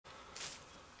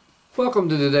Welcome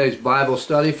to today's Bible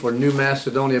study for New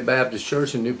Macedonia Baptist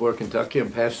Church in Newport, Kentucky.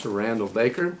 I'm Pastor Randall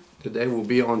Baker. Today we'll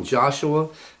be on Joshua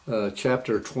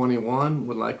chapter 21.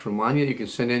 Would like to remind you can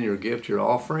send in your gift, your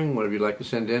offering, whatever you'd like to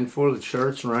send in for the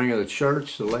church, the running of the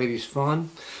church, the ladies' fund,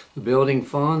 the building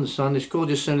fund, the Sunday school.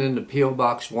 Just send it in to P.O.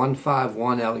 Box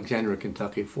 151, Alexandria,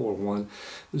 Kentucky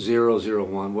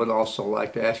 41001. Would also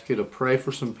like to ask you to pray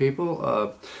for some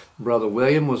people. Brother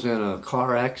William was in a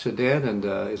car accident and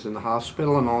is in the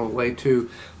hospital and on the way to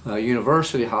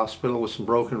University Hospital with some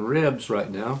broken ribs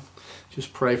right now.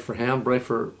 Just pray for him. Pray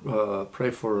for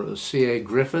C.A.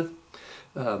 Griffith.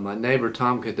 My neighbor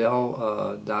Tom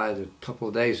Cadell died a couple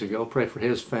of days ago. Pray for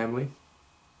his family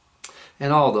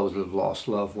and all those that have lost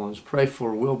loved ones. Pray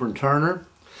for Wilburn Turner,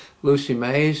 Lucy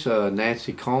Mays,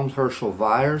 Nancy Combs, Herschel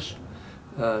Vyers,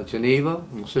 Geneva,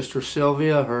 Sister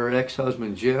Sylvia, her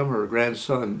ex-husband Jim, her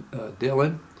grandson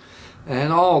Dylan,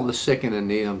 and all the sick and in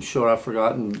need. I'm sure I've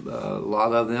forgotten a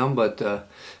lot of them, but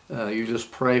you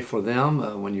just pray for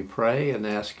them when you pray and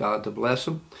ask God to bless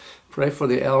them. Pray for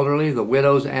the elderly, the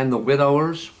widows and the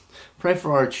widowers. Pray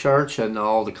for our church and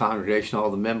all the congregation,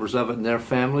 all the members of it and their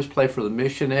families. Pray for the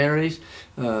missionaries,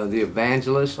 the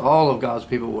evangelists, all of God's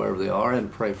people wherever they are,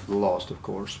 and pray for the lost, of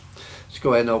course. Let's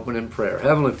go ahead and open in prayer.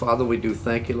 Heavenly Father, we do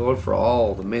thank you, Lord, for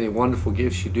all the many wonderful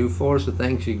gifts you do for us, the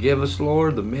things you give us,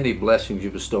 Lord, the many blessings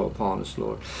you bestow upon us,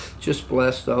 Lord. Just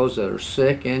bless those that are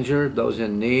sick, injured, those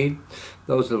in need,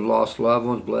 those that have lost loved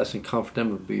ones. Bless and comfort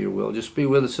them and be your will. Just be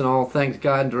with us in all things.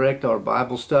 Guide and direct our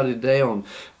Bible study today on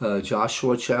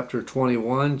Joshua chapter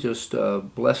 21. Just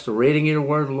bless the reading of your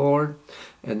word, Lord,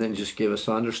 and then just give us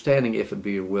understanding if it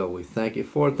be your will. We thank you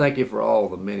for it. Thank you for all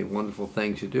the many wonderful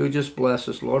things you do. Just bless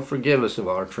us, Lord. Forgive us of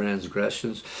our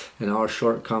transgressions and our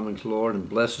shortcomings, Lord, and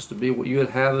bless us to be what you would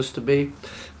have us to be.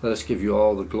 Let us give you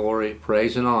all the glory,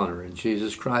 praise, and honor. In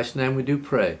Jesus Christ's name we do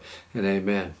pray, and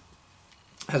amen.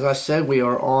 As I said, we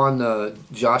are on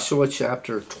Joshua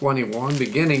chapter 21,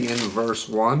 beginning in verse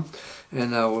 1.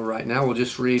 And right now we'll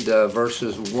just read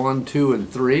verses 1, 2, and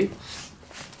 3.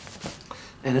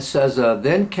 And it says,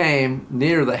 Then came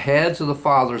near the heads of the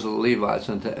fathers of the Levites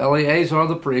unto Eleazar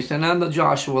the priest, and unto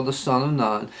Joshua the son of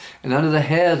Nun, and unto the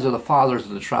heads of the fathers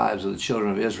of the tribes of the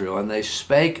children of Israel. And they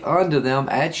spake unto them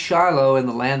at Shiloh in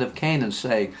the land of Canaan,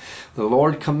 saying, The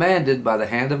Lord commanded by the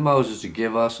hand of Moses to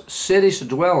give us cities to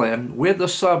dwell in, with the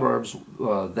suburbs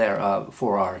thereof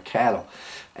for our cattle.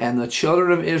 And the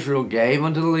children of Israel gave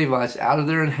unto the Levites out of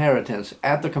their inheritance,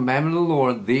 at the commandment of the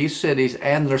Lord, these cities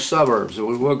and their suburbs. So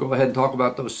we will go ahead and talk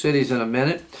about those cities in a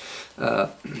minute. As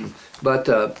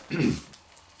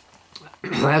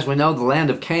we know, the land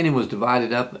of Canaan was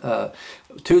divided up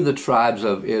to the tribes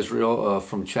of Israel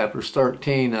from chapters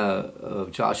 13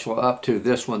 of Joshua up to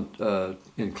this one,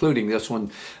 including this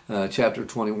one, chapter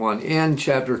 21. In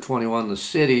chapter 21, the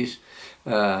cities,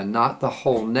 not the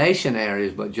whole nation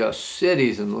areas, but just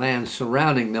cities and lands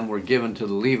surrounding them, were given to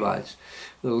the Levites.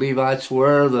 The Levites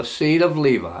were the seed of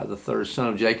Levi, the third son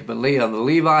of Jacob and Leah. And the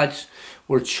Levites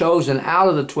were chosen out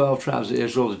of the 12 tribes of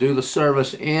Israel to do the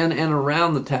service in and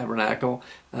around the tabernacle,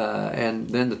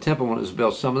 and then the temple when it was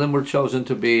built. Some of them were chosen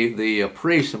to be the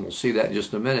priests, and we'll see that in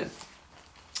just a minute.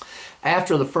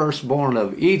 After the firstborn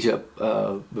of Egypt,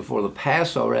 before the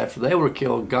Passover, after they were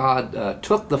killed, God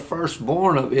took the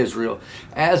firstborn of Israel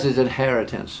as his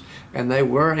inheritance. And they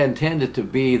were intended to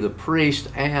be the priest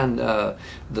and the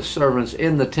servants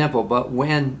in the temple. But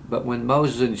when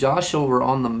Moses and Joshua were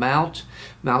on the Mount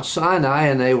Sinai,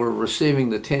 and they were receiving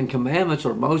the Ten Commandments,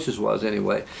 or Moses was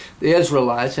anyway, the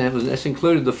Israelites, and this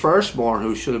included the firstborn,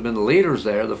 who should have been the leaders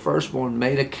there, the firstborn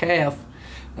made a calf,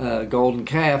 golden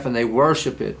calf, and they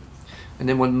worship it. And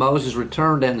then when Moses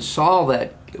returned and saw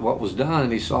that what was done,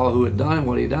 and he saw who had done and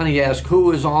what he had done, he asked,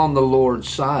 who is on the Lord's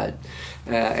side?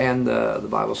 And the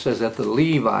Bible says that the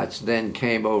Levites then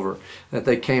came over, that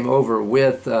they came over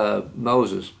with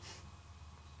Moses.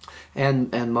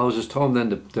 And Moses told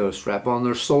them to strap on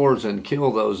their swords and kill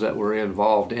those that were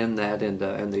involved in that, and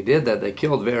they did that. They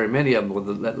killed very many of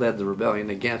them that led the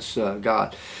rebellion against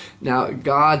God. Now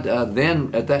God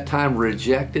then at that time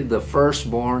rejected the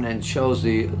firstborn and chose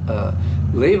the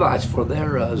Levites for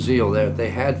their zeal that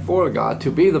they had for God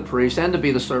to be the priest and to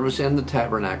be the service in the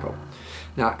tabernacle.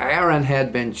 Now Aaron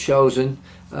had been chosen,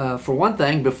 for one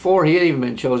thing, before he had even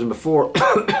been chosen, before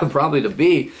probably to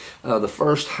be the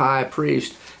first high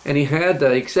priest. And he had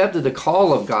accepted the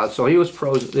call of God, so he was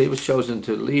chosen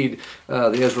to lead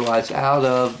the Israelites out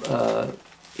of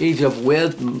Egypt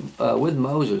with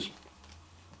Moses.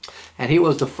 And he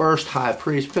was the first high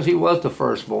priest because he was the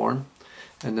firstborn.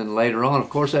 And then later on,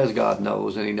 of course, as God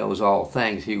knows, and he knows all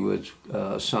things, he was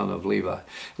a son of Levi.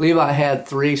 Levi had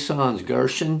three sons,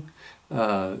 Gershon,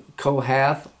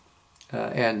 Kohath,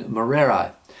 and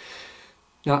Merari.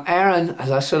 Now Aaron, as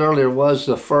I said earlier, was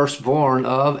the firstborn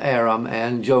of Aram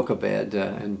and Jochebed,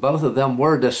 and both of them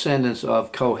were descendants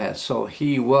of Kohath. So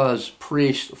he was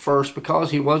priest first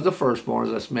because he was the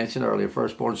firstborn, as I mentioned earlier,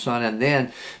 firstborn son, and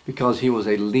then because he was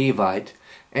a Levite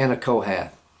and a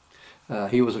Kohath.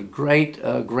 He was a great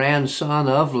grandson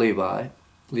of Levi.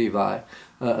 He was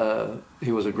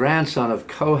a grandson of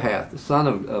Kohath, the son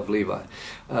of Levi.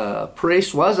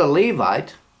 Priest was a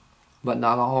Levite, but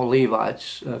not all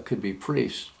Levites could be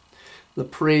priests. The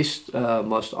priest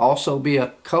must also be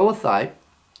a Kohathite,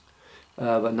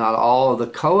 but not all of the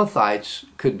Kohathites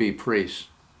could be priests.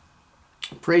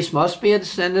 A priest must be a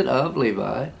descendant of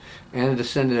Levi, and a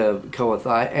descendant of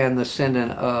Kohathite, and a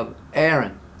descendant of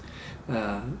Aaron.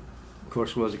 Of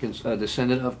course, was a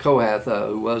descendant of Kohath,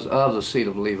 who was of the seed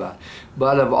of Levi.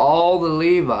 But of all the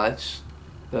Levites,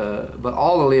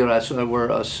 were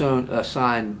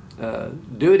assigned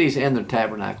duties in the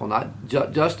tabernacle, not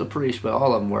just the priest, but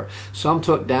all of them were. Some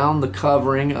took down the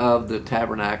covering of the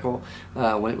tabernacle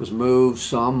when it was moved.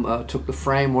 Some took the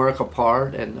framework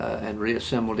apart and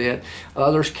reassembled it.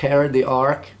 Others carried the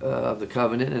ark of the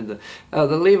covenant. And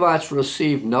the Levites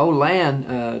received no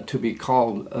land to be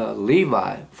called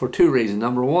Levi for two reasons.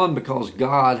 Number one, because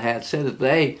God had said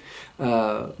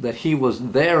that he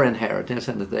was their inheritance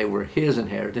and that they were his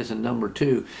inheritance. And number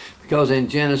two, because in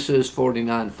Genesis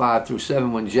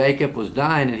 49:5-7, when Jacob was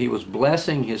dying and he was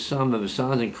blessing some of his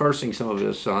sons and cursing some of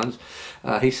his sons,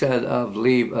 he said of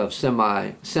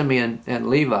Simeon and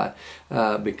Levi,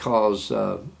 because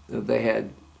they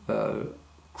had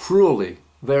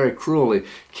very cruelly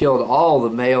killed all the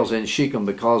males in Shechem,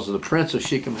 because the prince of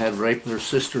Shechem had raped their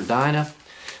sister Dinah.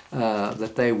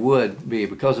 That they would be,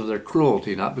 because of their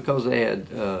cruelty, not because they had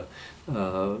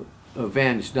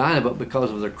avenged Dinah, but because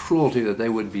of their cruelty, that they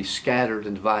would be scattered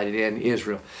and divided in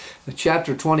Israel.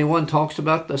 Chapter 21 talks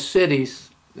about the cities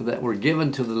that were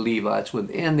given to the Levites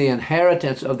within the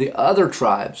inheritance of the other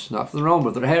tribes, not for their own,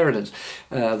 but their inheritance,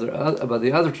 but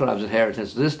the other tribes'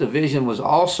 inheritance. This division was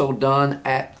also done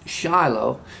at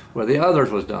Shiloh, where the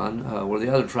others was done, where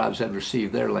the other tribes had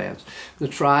received their lands. The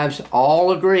tribes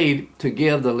all agreed to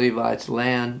give the Levites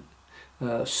land,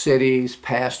 cities,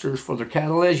 pastures for their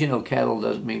cattle. As you know, cattle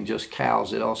doesn't mean just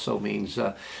cows; it also means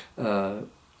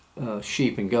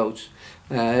sheep and goats.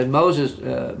 And Moses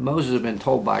had been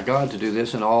told by God to do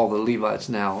this, and all the Levites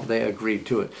now, they agreed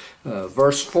to it.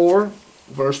 Verse 4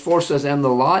 says, "And the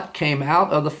lot came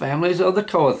out of the families of the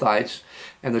Kohathites,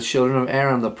 and the children of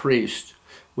Aaron the priest,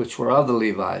 which were of the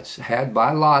Levites, had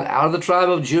by lot out of the tribe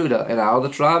of Judah, and out of the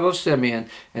tribe of Simeon,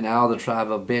 and out of the tribe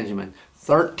of Benjamin,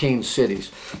 13 cities."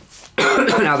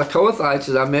 Now the Kohathites,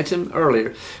 as I mentioned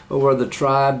earlier, were the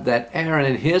tribe that Aaron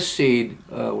and his seed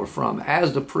were from.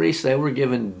 As the priests, they were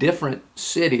given different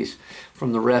cities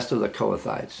from the rest of the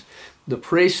Kohathites. The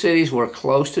priest cities were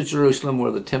close to Jerusalem,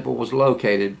 where the temple was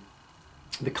located.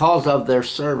 Because of their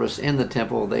service in the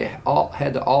temple, they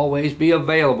had to always be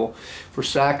available for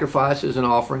sacrifices and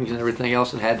offerings and everything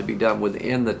else that had to be done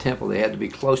within the temple. They had to be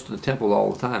close to the temple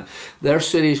all the time. Their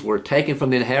cities were taken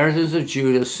from the inheritance of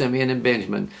Judah, Simeon, and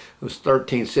Benjamin. It was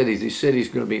 13 cities. These cities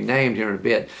are going to be named here in a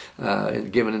bit,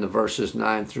 and given in the verses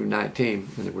 9-19.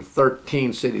 And there were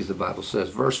 13 cities, the Bible says.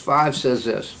 Verse 5 says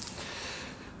this,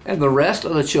 "And the rest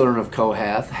of the children of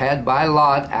Kohath had by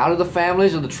lot out of the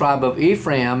families of the tribe of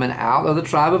Ephraim, and out of the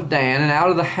tribe of Dan, and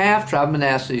out of the half-tribe of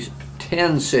Manasseh,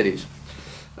 10 cities."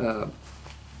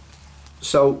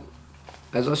 So,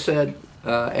 as I said,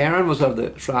 Aaron was of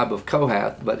the tribe of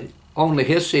Kohath, but only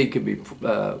his seed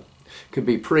could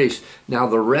be priests. Now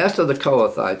the rest of the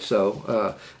Kohathites,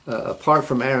 apart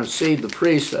from Aaron's seed, the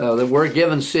priests, they were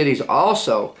given cities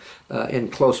also in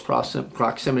close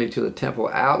proximity to the temple,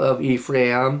 out of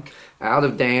Ephraim, out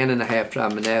of Dan, and the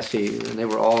half-tribe Manasseh, and they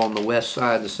were all on the west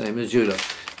side, the same as Judah,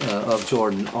 of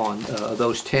Jordan, on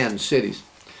those 10 cities.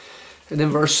 And then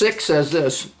verse 6 says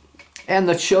this, "And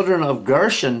the children of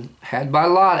Gershon had by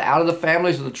lot out of the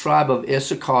families of the tribe of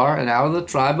Issachar, and out of the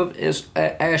tribe of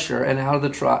Asher, and out of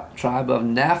the tribe of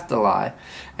Naphtali,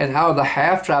 and out of the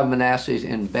half-tribe Manasseh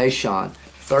in Bashan,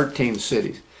 13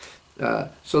 cities."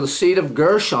 So the seed of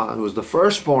Gershon, who was the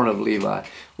firstborn of Levi,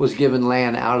 was given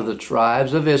land out of the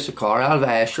tribes of Issachar, out of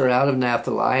Asher, out of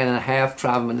Naphtali, and a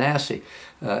half-tribe of Manasseh.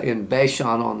 In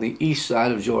Bashan on the east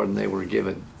side of Jordan, they were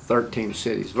given 13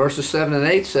 cities. Verses 7 and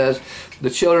 8 says, the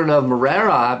children of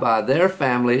Merari by their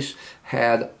families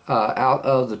had out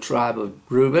of the tribe of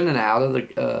Reuben, and out of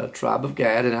the tribe of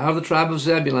Gad, and out of the tribe of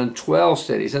Zebulun 12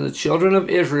 cities. And the children of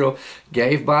Israel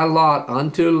gave by lot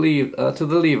unto to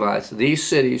the Levites these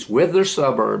cities with their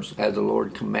suburbs, as the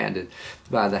Lord commanded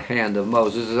by the hand of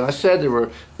Moses. As I said,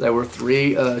 there were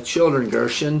three children: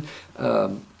 Gershon,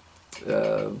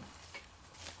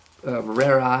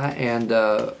 Merari, and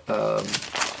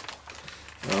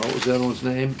what was the other one's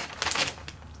name?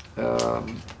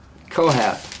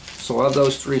 Kohath. So of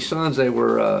those three sons, they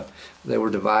were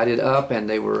divided up, and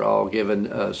they were all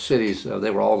given cities.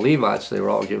 They were all Levites. They were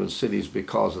all given cities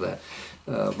because of that.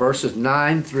 Verses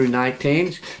 9 through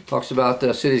 19 talks about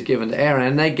the cities given to Aaron.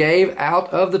 And they gave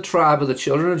out of the tribe of the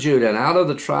children of Judah and out of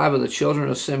the tribe of the children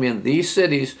of Simeon these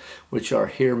cities, which are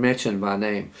here mentioned by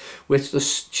name, which the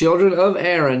children of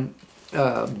Aaron,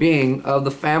 being of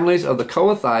the families of the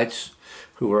Kohathites,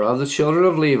 who were of the children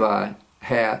of Levi,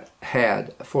 had,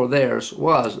 for theirs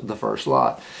was the first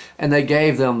lot. And they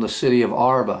gave them the city of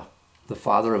Arba, the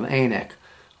father of Anak,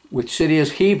 which city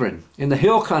is Hebron, in the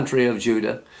hill country of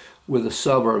Judah, with the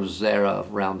suburbs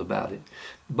thereof round about it.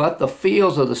 But the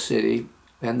fields of the city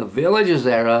and the villages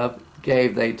thereof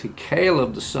gave they to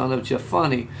Caleb the son of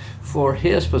Jephunneh for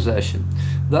his possession.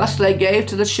 Thus they gave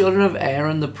to the children of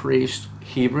Aaron the priest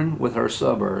Hebron with her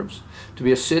suburbs, to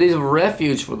be a city of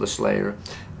refuge for the slayer,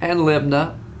 and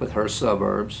Libnah with her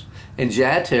suburbs, and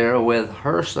Jattir with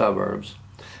her suburbs,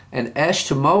 and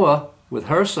Eshtemoa with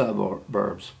her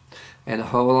suburbs, and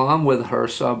Holam with her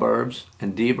suburbs,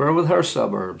 and Debir with her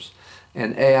suburbs,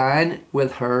 and Ain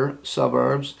with her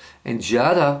suburbs, and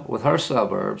Judah with her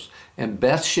suburbs, and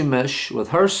Beth-Shemesh with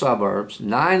her suburbs,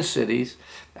 9 cities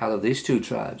out of these 2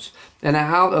 tribes. And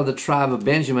out of the tribe of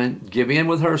Benjamin, Gibeon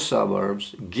with her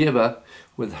suburbs, Gibeah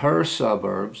with her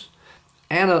suburbs,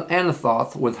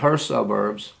 Anathoth with her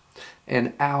suburbs,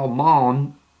 and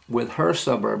Almon with her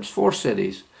suburbs, 4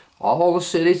 cities. All the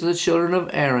cities of the children of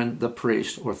Aaron the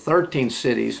priest were 13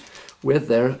 cities with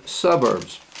their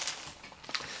suburbs.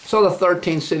 So the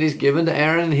 13 cities given to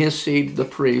Aaron and his seed, the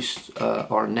priests,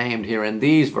 are named here in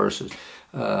these verses.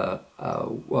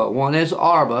 One is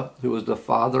Arba, who was the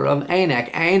father of Anak.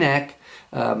 Anak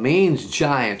means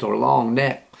giant or long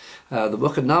neck. The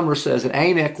book of Numbers says that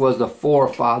Anak was the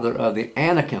forefather of the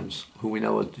Anakims, who we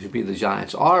know to be the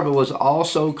giants. Arba was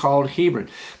also called Hebron.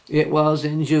 It was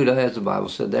in Judah, as the Bible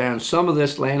said there, and some of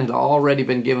this land had already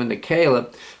been given to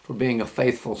Caleb for being a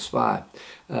faithful spy.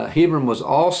 Hebron was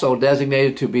also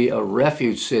designated to be a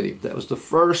refuge city. That was the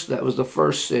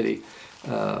first city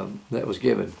that was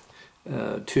given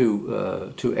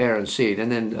to Aaron's seed.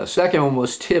 And then the second one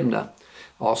was Timnah,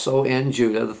 also in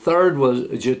Judah. The third was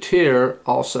Jattir,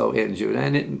 also in Judah,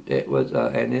 and it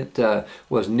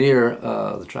was near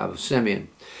the tribe of Simeon.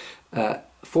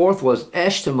 Fourth was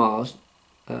Eshtemoa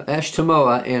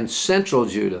in central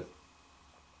Judah.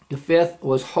 The fifth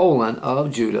was Holon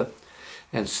of Judah,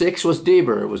 and 6 was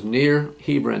Debir. It was near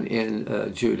Hebron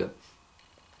in Judah.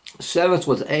 7th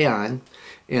was Ain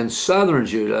in southern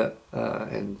Judah,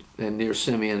 and near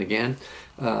Simeon again.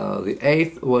 The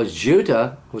 8th was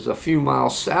Judah, was a few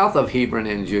miles south of Hebron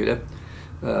in Judah.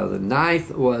 The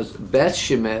 9th was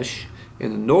Beth-Shemesh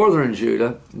in the northern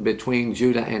Judah, between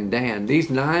Judah and Dan. These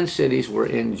 9 cities were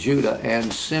in Judah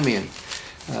and Simeon.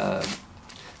 The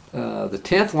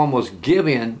 10th one was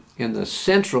Gibeon in the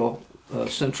central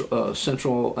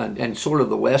and sort of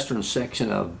the western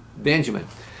section of Benjamin.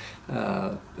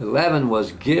 11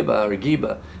 was Gibeah.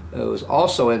 It was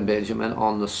also in Benjamin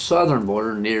on the southern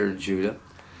border near Judah.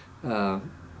 The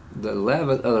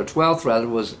 12th rather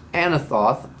was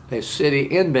Anathoth, a city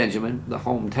in Benjamin, the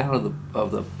hometown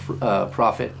of the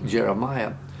prophet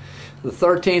Jeremiah. The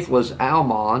 13th was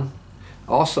Almon,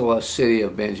 also a city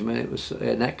of Benjamin.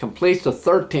 And that completes the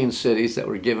 13 cities that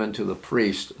were given to the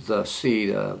priest, the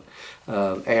seed of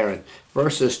Aaron.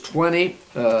 Verses 20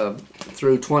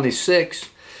 through 26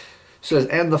 says,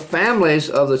 and the families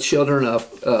of the children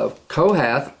of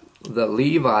Kohath, the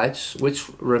Levites, which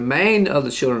remained of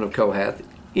the children of Kohath,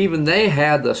 even they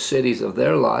had the cities of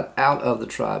their lot out of the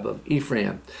tribe of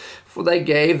Ephraim. For they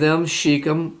gave them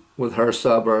Shechem with her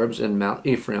suburbs in Mount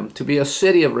Ephraim to be a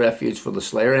city of refuge for the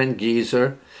slayer, and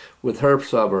Gezer with her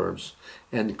suburbs,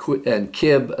 and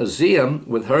Kibzaim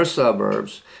with her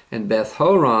suburbs, and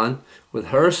Beth-horon with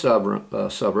her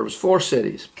suburbs, 4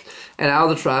 cities. And out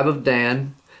of the tribe of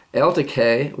Dan,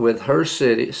 Eltekeh with her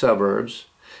suburbs,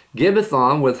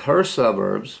 Gibbethon with her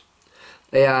suburbs,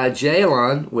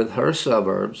 Aijalon with her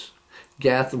suburbs,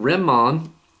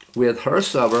 Gath-rimmon with her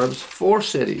suburbs, 4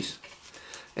 cities.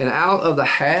 And out of the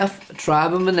half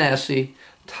tribe of Manasseh,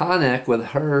 Tanakh with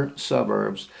her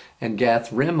suburbs, and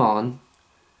Gath Rimmon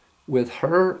with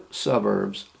her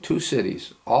suburbs, 2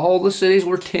 cities. All the cities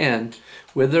were 10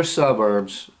 with their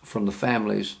suburbs from the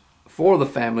families, for the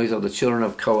families of the children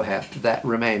of Kohath that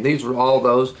remained. These were all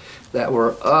those that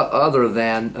were other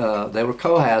than, they were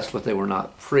Kohaths, but they were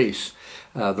not priests.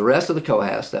 The rest of the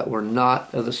Kohaths that were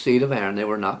not of the seed of Aaron, they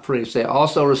were not priests. They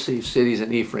also received cities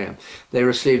in Ephraim. They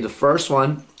received, the first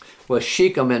one was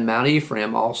Shechem in Mount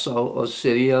Ephraim, also a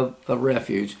city of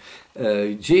refuge.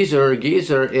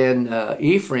 Gezer in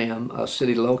Ephraim, a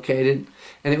city located,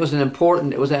 and it was at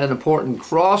an important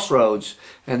crossroads,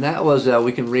 and that was,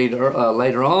 we can read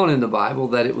later on in the Bible,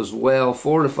 that it was well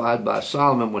fortified by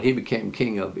Solomon when he became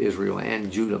king of Israel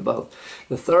and Judah both.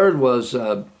 The third was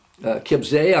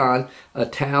Kibzaon, a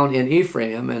town in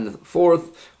Ephraim, and the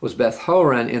fourth was Beth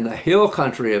Horon in the hill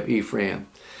country of Ephraim.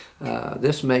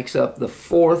 This makes up the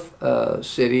fourth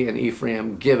city in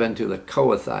Ephraim given to the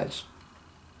Kohathites.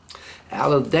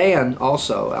 Out of Dan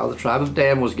also, out of the tribe of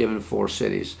Dan was given 4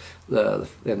 cities.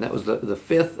 And that was the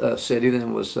fifth city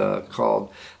then was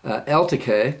called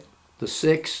Eltekeh. The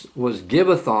 6th was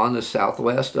Gibbethon, the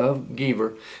southwest of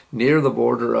Geber, near the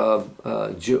border of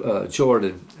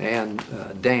Jordan and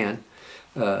Dan.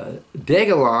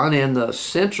 Degalon in the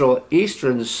central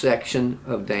eastern section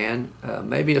of Dan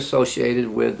may be associated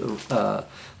with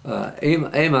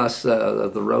Amos,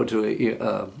 the road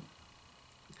to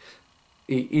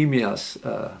Emius.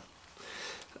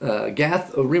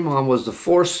 Gath Rimmon was the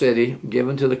 4th city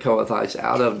given to the Kohathites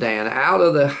out of Dan. Out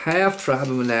of the half tribe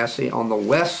of Manasseh on the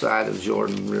west side of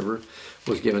Jordan River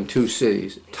was given 2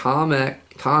 cities.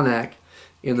 Tanakh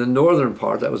in the northern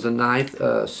part, that was the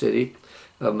 9th city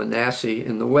of Manasseh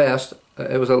in the west.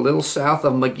 It was a little south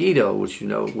of Megiddo, which you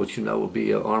know will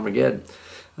be Armageddon.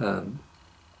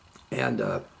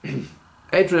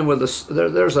 Adrian,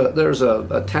 there's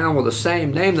a town with the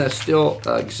same name that still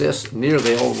exists near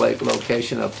the old lake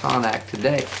location of Tanakh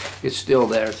today. It's still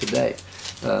there today.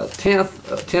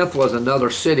 10th was another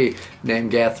city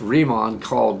named Gath Rimmon,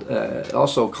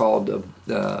 also called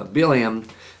Bileam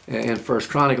in First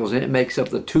Chronicles, and it makes up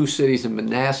the 2 cities in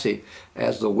Manasseh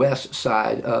as the west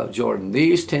side of Jordan.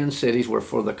 These 10 cities were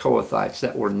for the Kohathites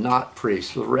that were not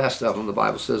priests. The rest of them, the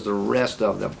Bible says the rest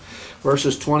of them.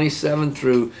 Verses 27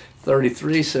 through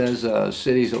 33 says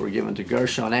cities that were given to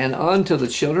Gershon, and unto the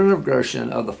children of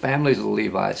Gershon of the families of the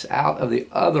Levites out of the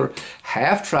other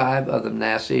half tribe of the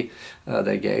Manasseh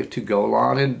they gave to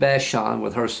Golan and Bashan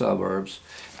with her suburbs,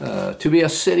 to be a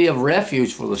city of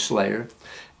refuge for the slayer,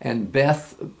 and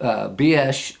Beth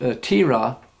Beesh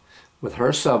Terah with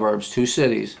her suburbs, 2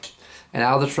 cities, and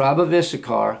out of the tribe of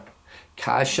Issachar,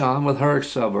 Kishon with her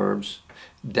suburbs,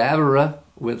 Dabarah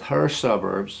with her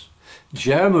suburbs,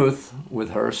 Jarmuth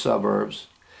with her suburbs,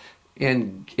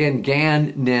 in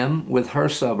Gan-Nim with her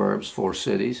suburbs, 4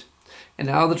 cities, and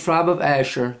out of the tribe of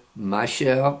Asher,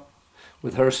 Mishal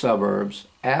with her suburbs,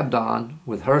 Abdon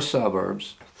with her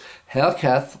suburbs,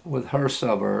 Helkath with her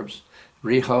suburbs,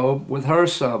 Rehob with her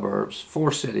suburbs,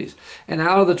 4 cities, and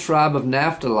out of the tribe of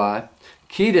Naphtali,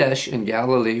 Kedesh in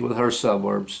Galilee with her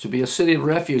suburbs, to be a city of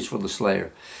refuge for the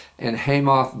slayer, and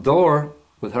Hamath Dor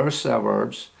with her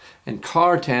suburbs, and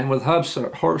Kartan with her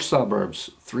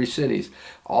suburbs, 3 cities.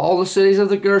 All the cities of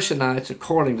the Gershonites,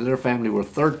 according to their family, were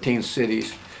 13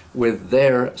 cities with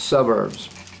their suburbs.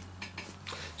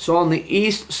 So on the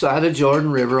east side of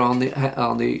Jordan River, on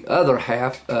the other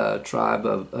half tribe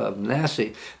of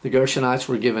Manasseh, the Gershonites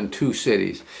were given 2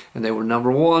 cities, and they were,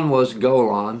 number 1 was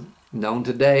Golan, known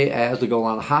today as the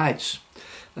Golan Heights.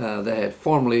 That had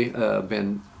formerly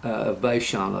been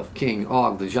Bashan of King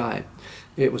Og the giant.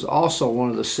 It was also one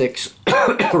of the 6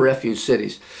 refuge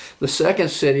cities. The second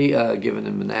city given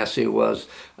in Manasseh was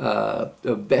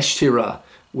Beshtira,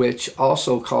 which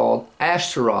also called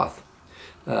Ashtaroth.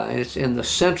 And it's in the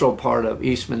central part of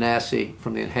East Manasseh,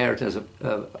 from the inheritance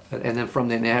and then from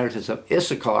the inheritance of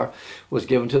Issachar was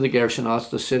given to the Gershonites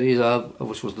the cities of,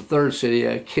 which was the 3rd city,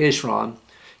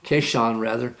 Kishon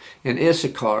rather, in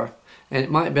Issachar, and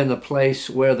it might have been the place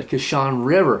where the Kishon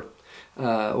River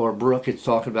or brook it's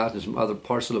talking about in some other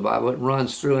parts of the Bible, it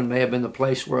runs through, and may have been the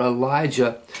place where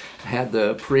Elijah had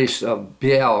the priests of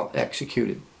Baal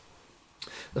executed.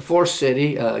 The 4th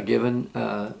city given,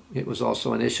 it was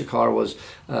also in Issachar, was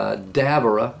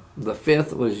Dabarah. The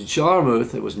 5th was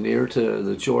Jarmuth. It was near to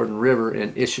the Jordan River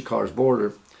in Issachar's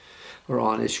border, or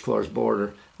on Issachar's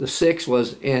border. The 6th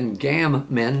was in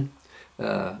Gammin,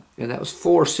 and that was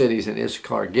 4 cities in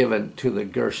Issachar given to the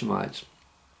Gershonites.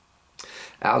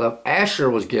 Out of Asher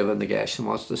was given the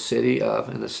Gershonites the city of,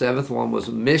 and the 7th one was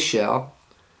Mishal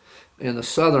in the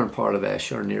southern part of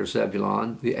Asher near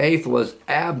Zebulun. The 8th was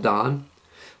Abdon.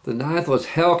 The 9th was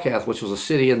Helkath, which was a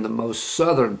city in the most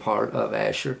southern part of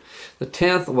Asher. The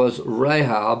 10th was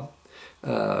Rahab,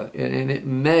 and it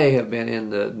may have been in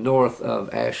the north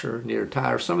of Asher near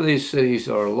Tyre. Some of these cities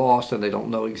are lost and they don't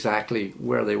know exactly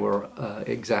where they were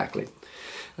exactly.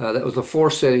 That was the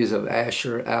 4 cities of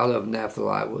Asher out of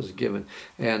Naphtali was given.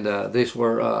 And these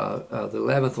were, the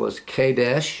 11th was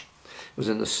Kadesh. It was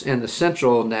in the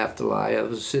central Naphtali. It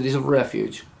was cities of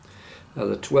refuge.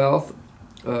 The 12th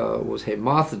was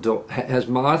Hamath-Ador,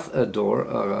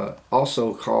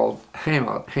 also called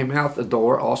Hamath.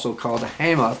 Hamath-Ador, also called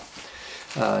Hamath.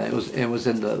 It was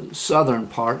in the southern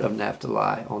part of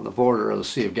Naphtali, on the border of the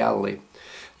Sea of Galilee.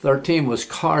 13 was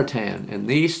Kartan, and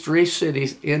these 3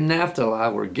 cities in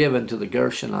Naphtali were given to the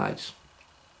Gershonites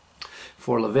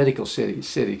for Levitical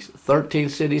cities. 13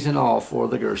 cities in all for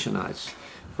the Gershonites.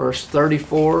 Verse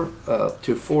 34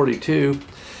 to 42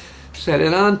 said,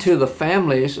 "And unto the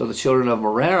families of the children of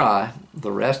Merari,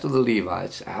 the rest of the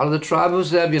Levites, out of the tribe of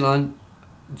Zebulun,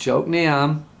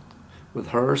 Jokneam with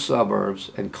her suburbs,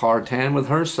 and Kartan with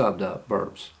her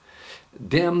suburbs,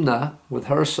 Dimnah with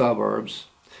her suburbs,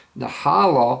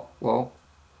 Nahalal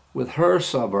with her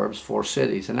suburbs, 4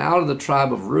 cities. And out of the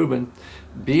tribe of Reuben,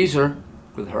 Bezer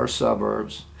with her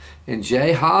suburbs, and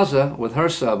Jehazzah with her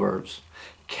suburbs,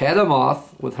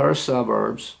 Kedemoth with her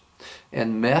suburbs,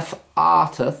 and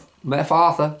Mephathah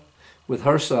with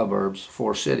her suburbs,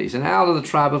 4 cities. And out of the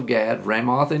tribe of Gad,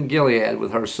 Ramoth and Gilead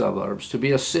with her suburbs, to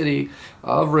be a city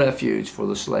of refuge for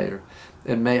the slayer.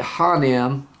 And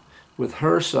Mahanaim with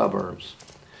her suburbs,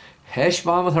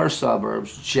 Heshbon with her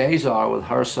suburbs, Jazar with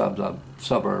her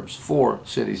suburbs, 4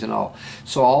 cities in all.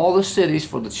 So all the cities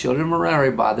for the children of Merari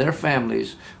by their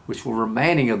families, which were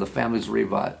remaining of the families of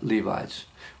Levites,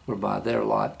 were by their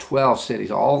lot 12 cities.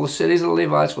 All the cities of the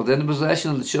Levites within the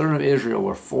possession of the children of Israel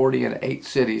were 48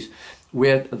 cities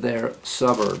with their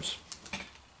suburbs.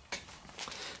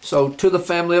 So to the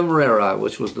family of Merari,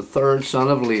 which was the 3rd son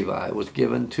of Levi, was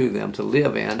given to them to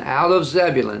live in. Out of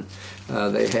Zebulun,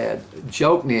 they had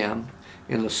Jokneam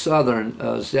in the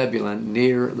southern Zebulun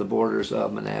near the borders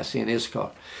of Manasseh and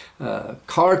Issachar.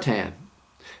 Kartan.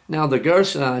 Now the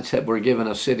Gershonites were given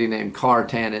a city named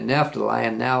Kartan in Naphtali,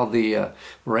 and now the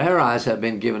Merarites have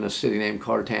been given a city named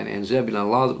Kartan in Zebulun. A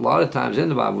lot of times in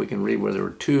the Bible we can read where there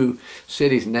were 2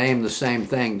 cities named the same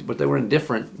thing, but they were in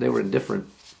different,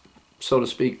 so to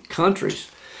speak, countries.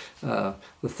 The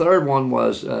 3rd one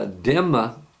was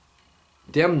Dimnah,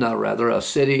 a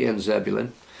city in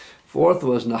Zebulun. 4th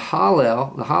was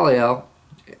Nahalal,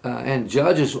 and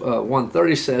Judges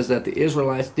 1:30 says that the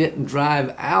Israelites didn't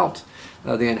drive out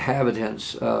the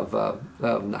inhabitants of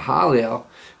Nahalal,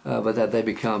 but that they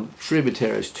become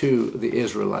tributaries to the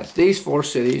Israelites. These 4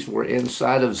 cities were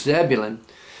inside of Zebulun,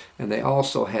 and they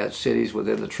also had cities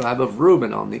within the tribe of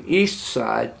Reuben on the east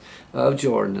side of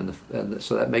Jordan. And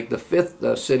so that make the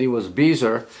 5th city was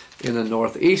Bezer in the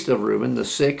northeast of Reuben. The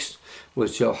 6th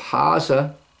was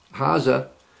Jehazzah,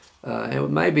 and it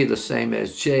may be the same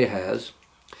as Jahaz,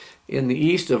 in the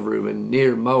east of Reuben,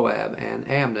 near Moab and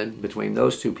Ammon, between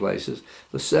those 2 places.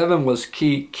 The 7th was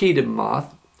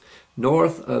Kedemoth,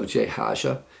 north of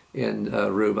Jehazzah in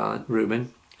Reuben.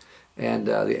 And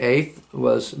the 8th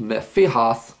was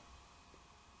Mephath,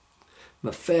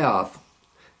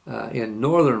 in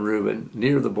northern Reuben,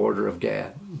 near the border of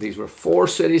Gad. These were 4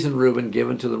 cities in Reuben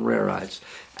given to the Merarites.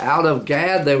 Out of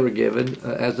Gad they were given,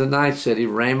 as the 9th city,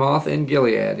 Ramoth and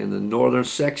Gilead in the northern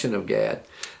section of Gad.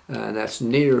 And that's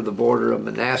near the border of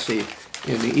Manasseh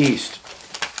in the east.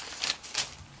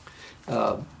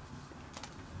 And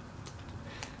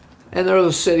there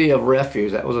was a city of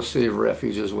refuge. That was a city of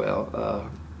refuge as well.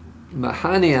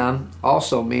 Mahanaim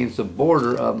also means the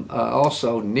border of,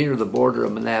 also near the border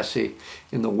of Manasseh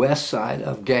in the west side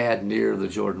of Gad near the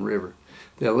Jordan River.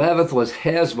 The 11th was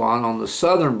Heshbon on the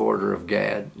southern border of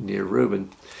Gad near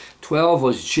Reuben. 12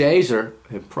 was Jazer,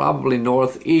 probably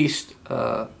northeast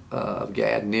of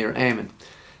Gad near Ammon.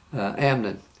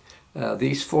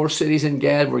 These 4 cities in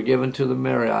Gad were given to the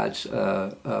Merarites,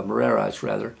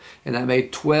 and that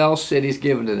made 12 cities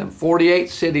given to them. 48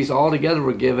 cities altogether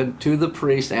were given to the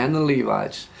priests and the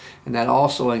Levites, and that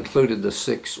also included the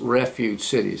 6 refuge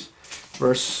cities.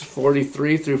 Verse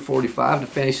 43 through 45 to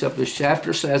finish up this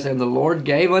chapter says, "And the Lord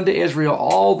gave unto Israel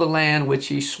all the land which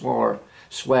he sware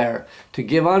to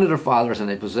give unto their fathers, and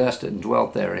they possessed it and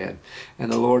dwelt therein.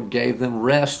 And the Lord gave them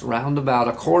rest round about,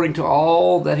 according to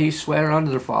all that he sware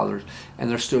unto their fathers. And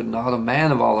there stood not a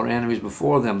man of all their enemies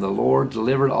before them. The Lord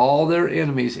delivered all their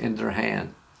enemies in their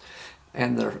hand.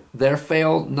 And there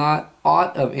failed not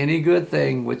aught of any good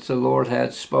thing which the Lord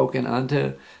had spoken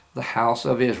unto the house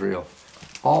of Israel."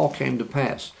 all came to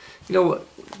pass. You know what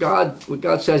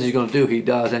God says he's going to do, he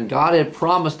does. And God had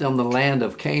promised them the land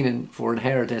of Canaan for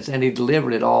inheritance, and he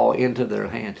delivered it all into their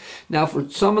hand. Now, for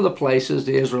some of the places,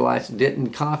 the Israelites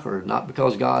didn't conquer, not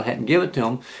because God hadn't given it to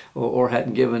them or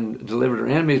hadn't delivered their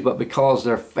enemies, but because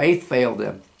their faith failed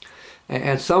them.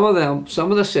 And some of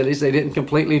the cities, they didn't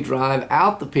completely drive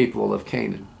out the people of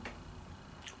Canaan,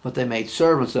 but they made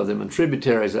servants of them and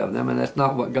tributaries of them, and that's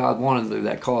not what God wanted to do.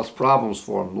 That caused problems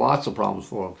for them, lots of problems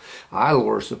for them, idol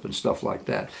worship and stuff like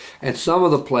that. And some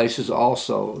of the places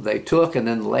also they took, and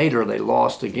then later they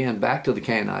lost again back to the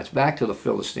Canaanites, back to the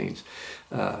Philistines.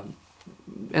 And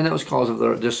that was because of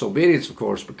their disobedience, of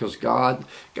course, because God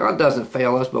doesn't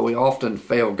fail us, but we often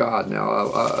fail God.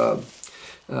 Now,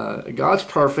 God's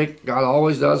perfect. God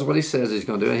always does what he says he's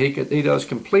going to do, and he does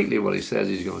completely what he says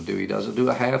he's going to do. He doesn't do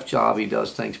a half job. He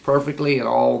does things perfectly and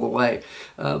all the way.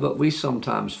 But we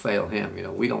sometimes fail him. You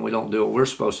know, we don't do what we're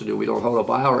supposed to do. We don't hold up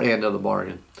our end of the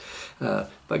bargain.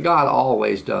 But God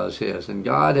always does his, and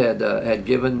God had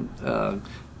given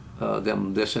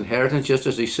them this inheritance just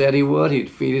as he said he would. He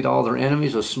defeated all their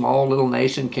enemies. A small little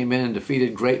nation came in and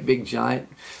defeated great big giant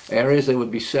areas. There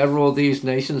would be several of these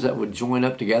nations that would join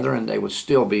up together, and they would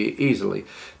still be easily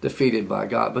defeated by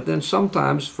God. But then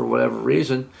sometimes, for whatever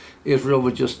reason, Israel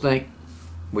would just think,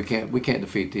 we can't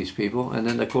defeat these people, and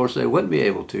then of course they wouldn't be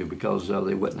able to, because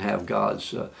they wouldn't have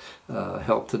God's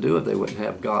help to do it. They wouldn't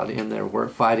have God in their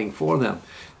work fighting for them.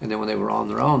 And then when they were on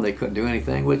their own, they couldn't do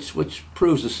anything, which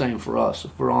proves the same for us.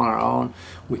 If we're on our own,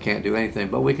 we can't do anything,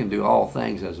 but we can do all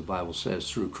things, as the Bible says,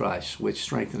 through Christ, which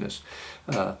strengthen us.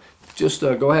 Just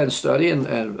go ahead and study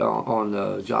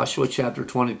on Joshua chapter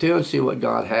 22 and see what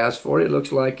God has for you. It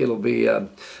looks like it'll be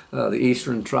the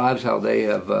eastern tribes, how they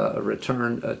have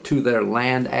returned to their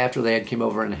land after they had come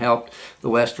over and helped the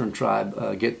western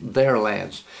tribe get their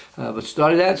lands. But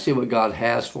study that, see what God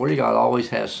has for you. God always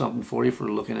has something for you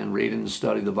for looking and reading and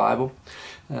studying the Bible.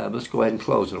 Let's go ahead and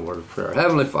close in a word of prayer.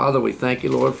 Heavenly Father, we thank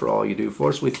you, Lord, for all you do for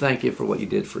us. We thank you for what you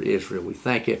did for Israel. We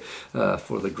thank you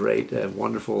for the great and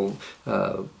wonderful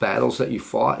battles that you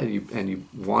fought and you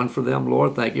won for them,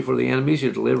 Lord. Thank you for the enemies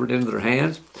you delivered into their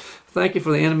hands. Thank you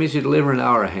for the enemies you deliver in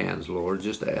our hands, Lord.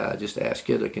 Just ask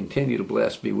you to continue to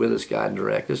bless, be with us, guide, and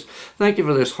direct us. Thank you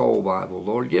for this whole Bible,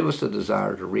 Lord. Give us the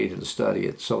desire to read and study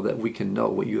it so that we can know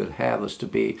what you would have us to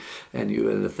be and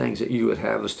the things that you would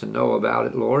have us to know about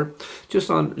it, Lord.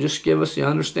 Just give us the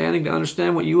understanding to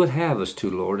understand what you would have us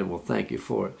to, Lord, and we'll thank you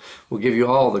for it. We'll give you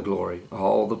all the glory,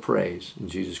 all the praise. In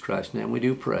Jesus Christ's name we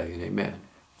do pray, and amen.